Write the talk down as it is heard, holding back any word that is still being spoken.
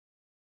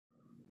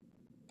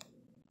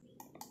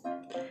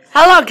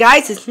Hello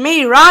guys, it's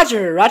me,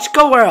 Roger,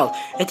 Rajko World,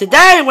 and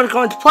today we're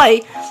going to play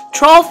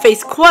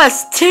Trollface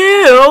Quest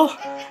 2,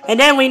 and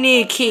then we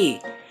need a key.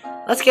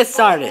 Let's get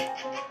started.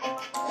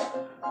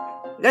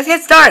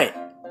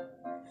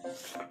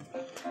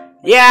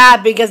 Yeah,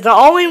 because the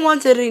only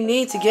ones that we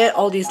need to get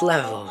all these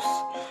levels.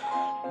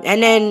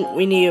 And then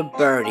we need a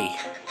birdie.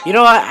 You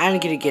know what, I'm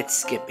gonna get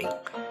skipping.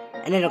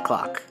 And then a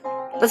clock.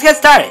 Let's get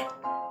started.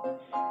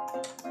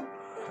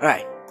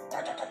 Alright.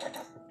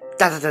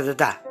 Da da da da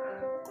da.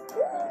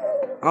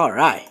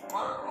 Alright.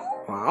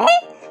 Well.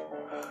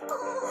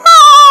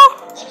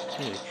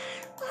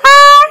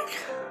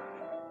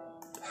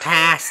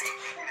 Passed.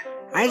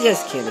 I'm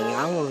just kidding.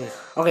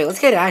 Okay, let's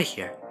get out of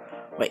here.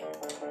 Wait.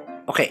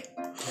 Okay.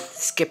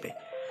 Skip it.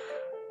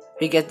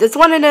 Because this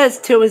one and this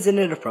two isn't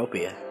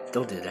inappropriate.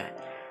 Don't do that.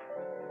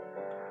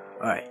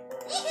 Alright.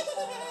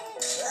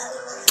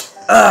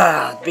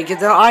 Because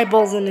the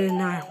eyeballs in it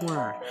not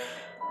work.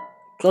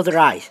 Close your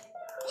eyes.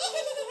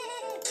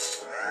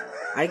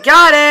 I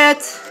got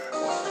it!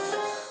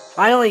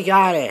 Finally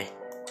got it.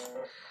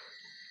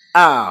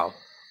 Oh.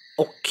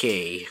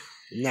 Okay.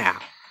 Now.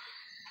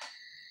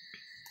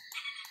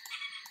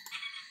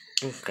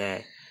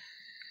 Okay.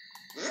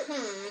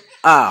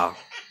 Oh.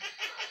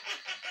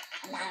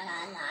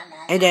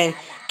 And then,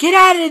 get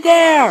out of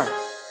there!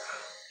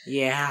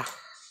 Yeah.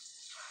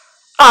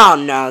 Oh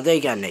no, they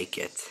got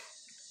naked.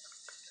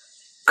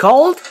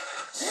 Cold?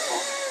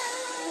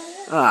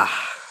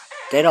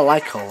 They don't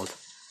like cold.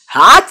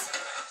 Hot?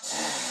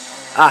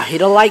 He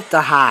don't like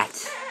the hot.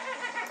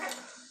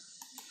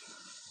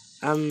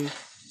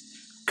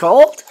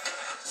 Cold?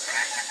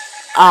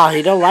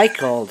 He don't like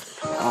cold.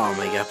 Oh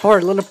my god,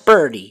 poor little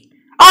birdie.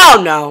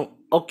 Oh no!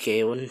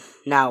 Okay, well,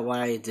 now what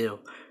do I do?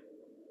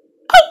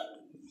 Oh!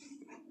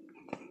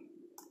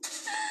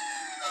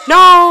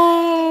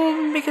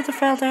 No! Because it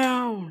fell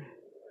down.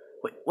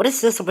 Wait, what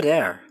is this over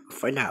there?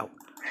 For now.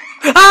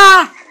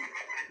 Ah!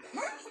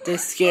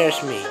 This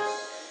scares me.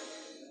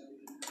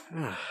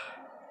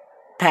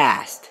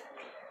 Passed.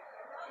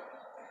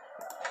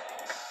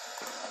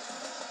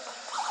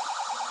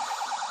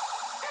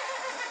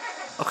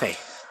 Okay,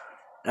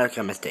 that's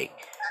a mistake.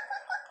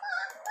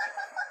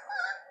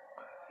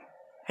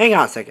 Hang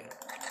on a second.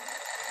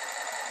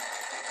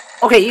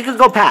 Okay, you can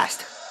go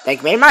past. Thank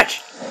you very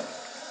much.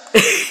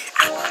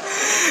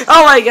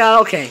 Oh my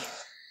god, okay.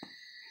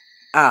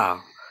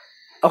 Oh.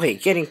 Okay,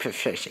 getting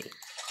proficient.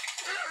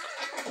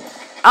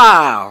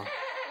 Oh.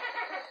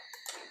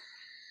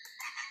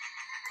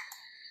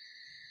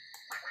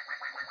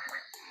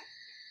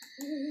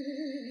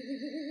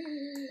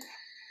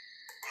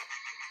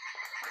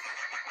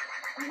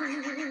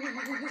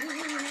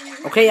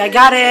 Okay, I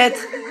got it!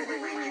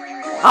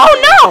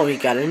 Oh no! He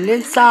got it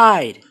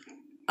inside!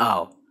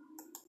 Oh.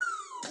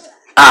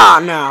 Oh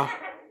no!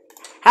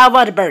 How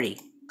about a birdie?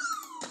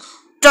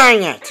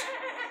 Dang it!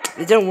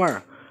 It didn't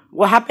work.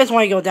 What happens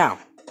when I go down?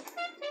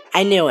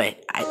 I knew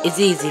it. It's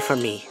easy for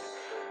me.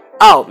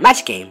 Oh,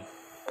 match game.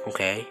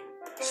 Okay.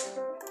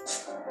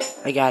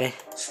 I got it.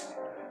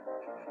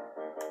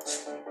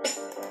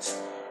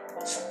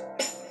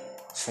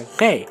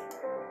 Okay.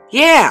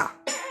 Yeah!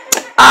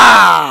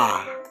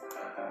 Ah!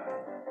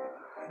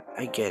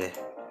 I get it.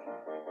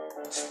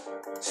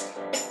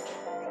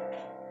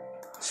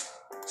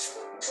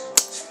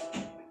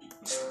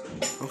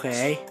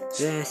 Okay,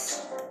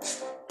 this.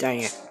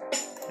 Dang it.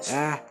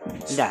 That.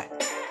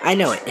 I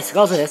know it. It's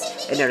goes to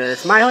this, and then they're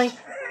smiling,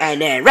 and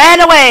then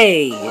ran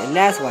away! And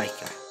that's why I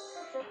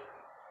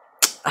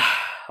got.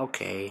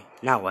 Okay,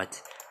 now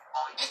what?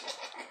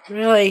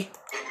 Really?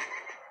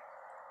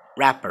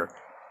 Rapper.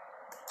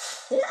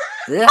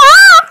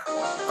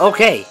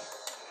 Okay.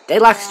 They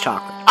like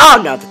chocolate.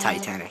 Oh no, the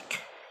Titanic.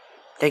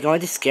 They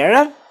going to scare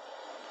them?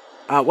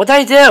 What did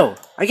I do?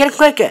 I gotta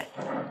click it.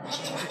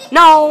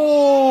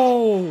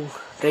 No!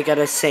 They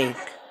gotta sink.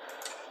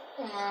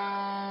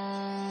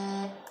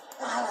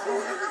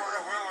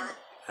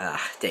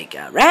 They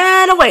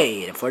ran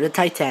away for the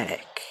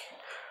Titanic.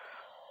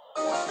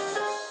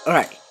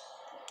 Alright.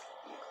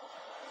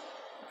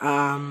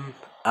 Oh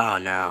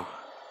no.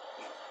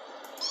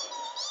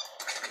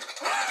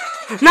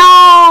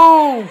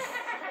 No!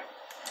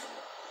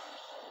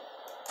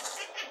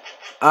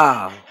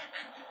 Oh.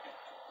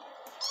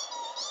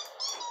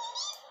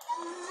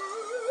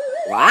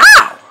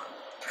 Wow!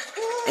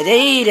 And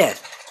they eat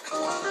it.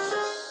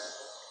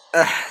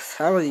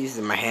 I was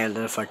using my hand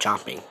for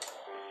chopping.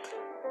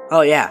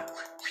 Oh yeah.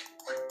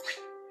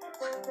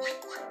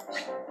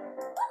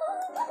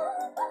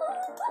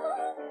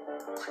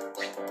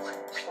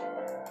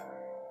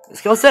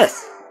 Let's go,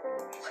 sis.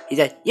 He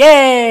said,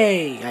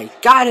 "Yay! I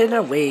got it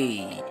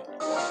away."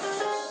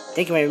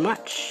 Thank you very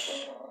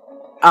much.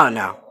 Oh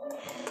no.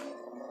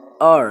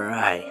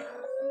 Alright.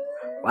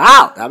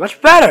 Wow, that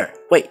much better.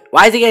 Wait,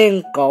 why is it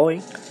getting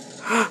going?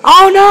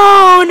 Oh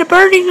no! The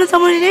burning is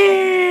over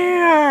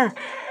there!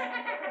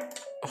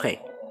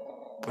 Okay.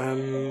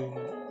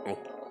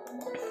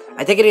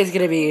 I think it is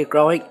gonna be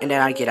growing, and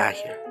then I get out of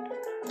here.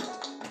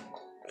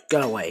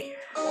 Go away.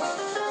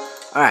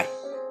 Alright.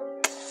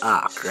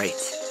 Ah, great.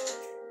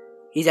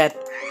 He said,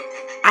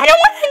 I don't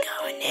want to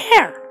go in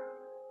there.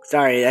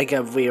 Sorry, I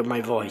got weird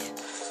my voice.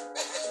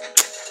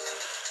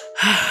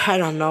 I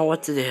don't know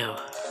what to do.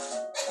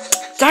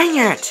 Dang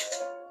it!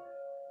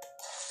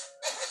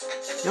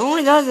 No,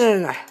 it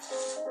doesn't.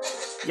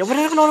 Yo, what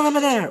are you going over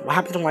there? What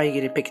happened when you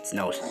get to pick its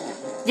nose?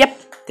 Yep,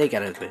 they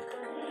got it.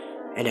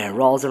 And then it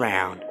rolls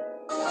around.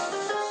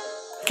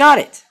 Got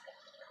it!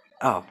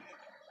 Oh.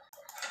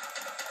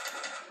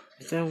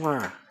 It didn't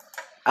work.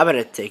 I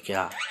better take it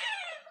off.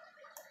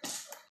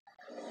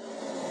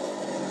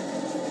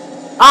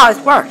 Oh,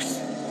 it works!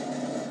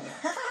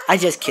 I'm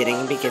just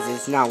kidding because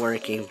it's not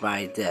working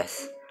by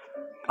this.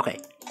 Okay,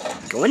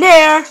 go in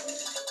there!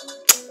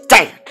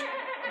 Dang it!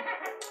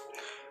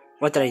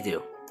 What did I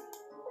do?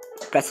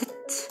 Press it.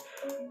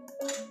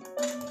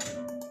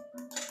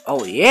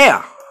 Oh,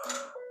 yeah!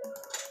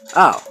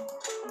 Oh.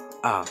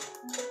 Oh.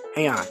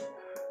 Hang on.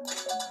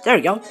 There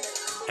we go.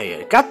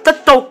 I got the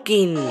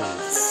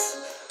tokens!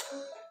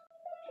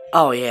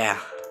 Oh, yeah.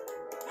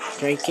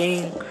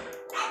 Drinking.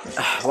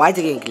 Why is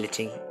the game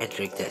glitching? And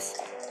drink this.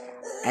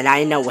 And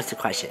I know what's the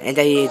question. And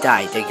then you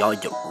die. They're going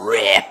to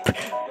rip.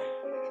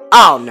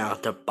 Oh, no.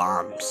 The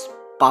bombs.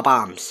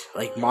 Bombs.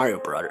 Like Mario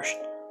Brothers.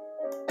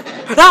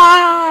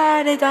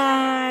 Ah, they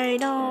die!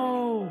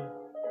 No!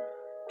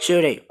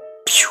 Shooting.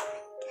 Pew!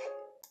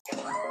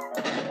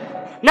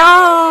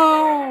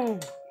 No!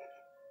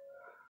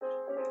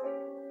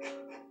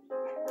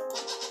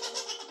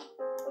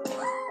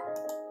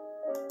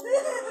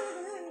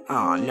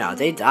 Oh no,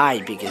 they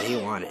died because he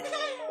won it.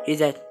 He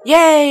said,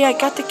 yay, I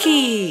got the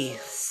key!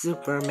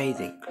 Super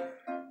amazing.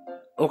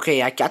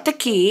 Okay, I got the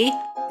key.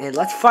 And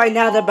let's find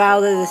out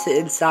about this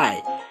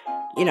inside.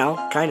 You know,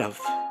 kind of.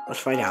 Let's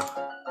find out.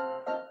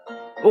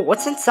 Oh,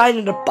 what's inside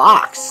of the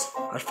box?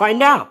 Let's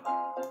find out.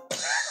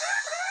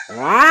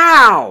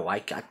 Wow, I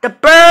got the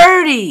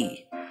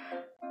birdie.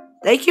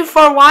 Thank you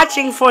for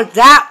watching for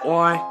that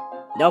one.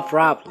 No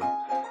problem.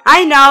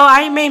 I know,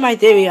 I made my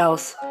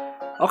videos.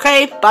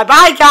 Okay,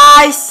 bye-bye,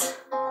 guys.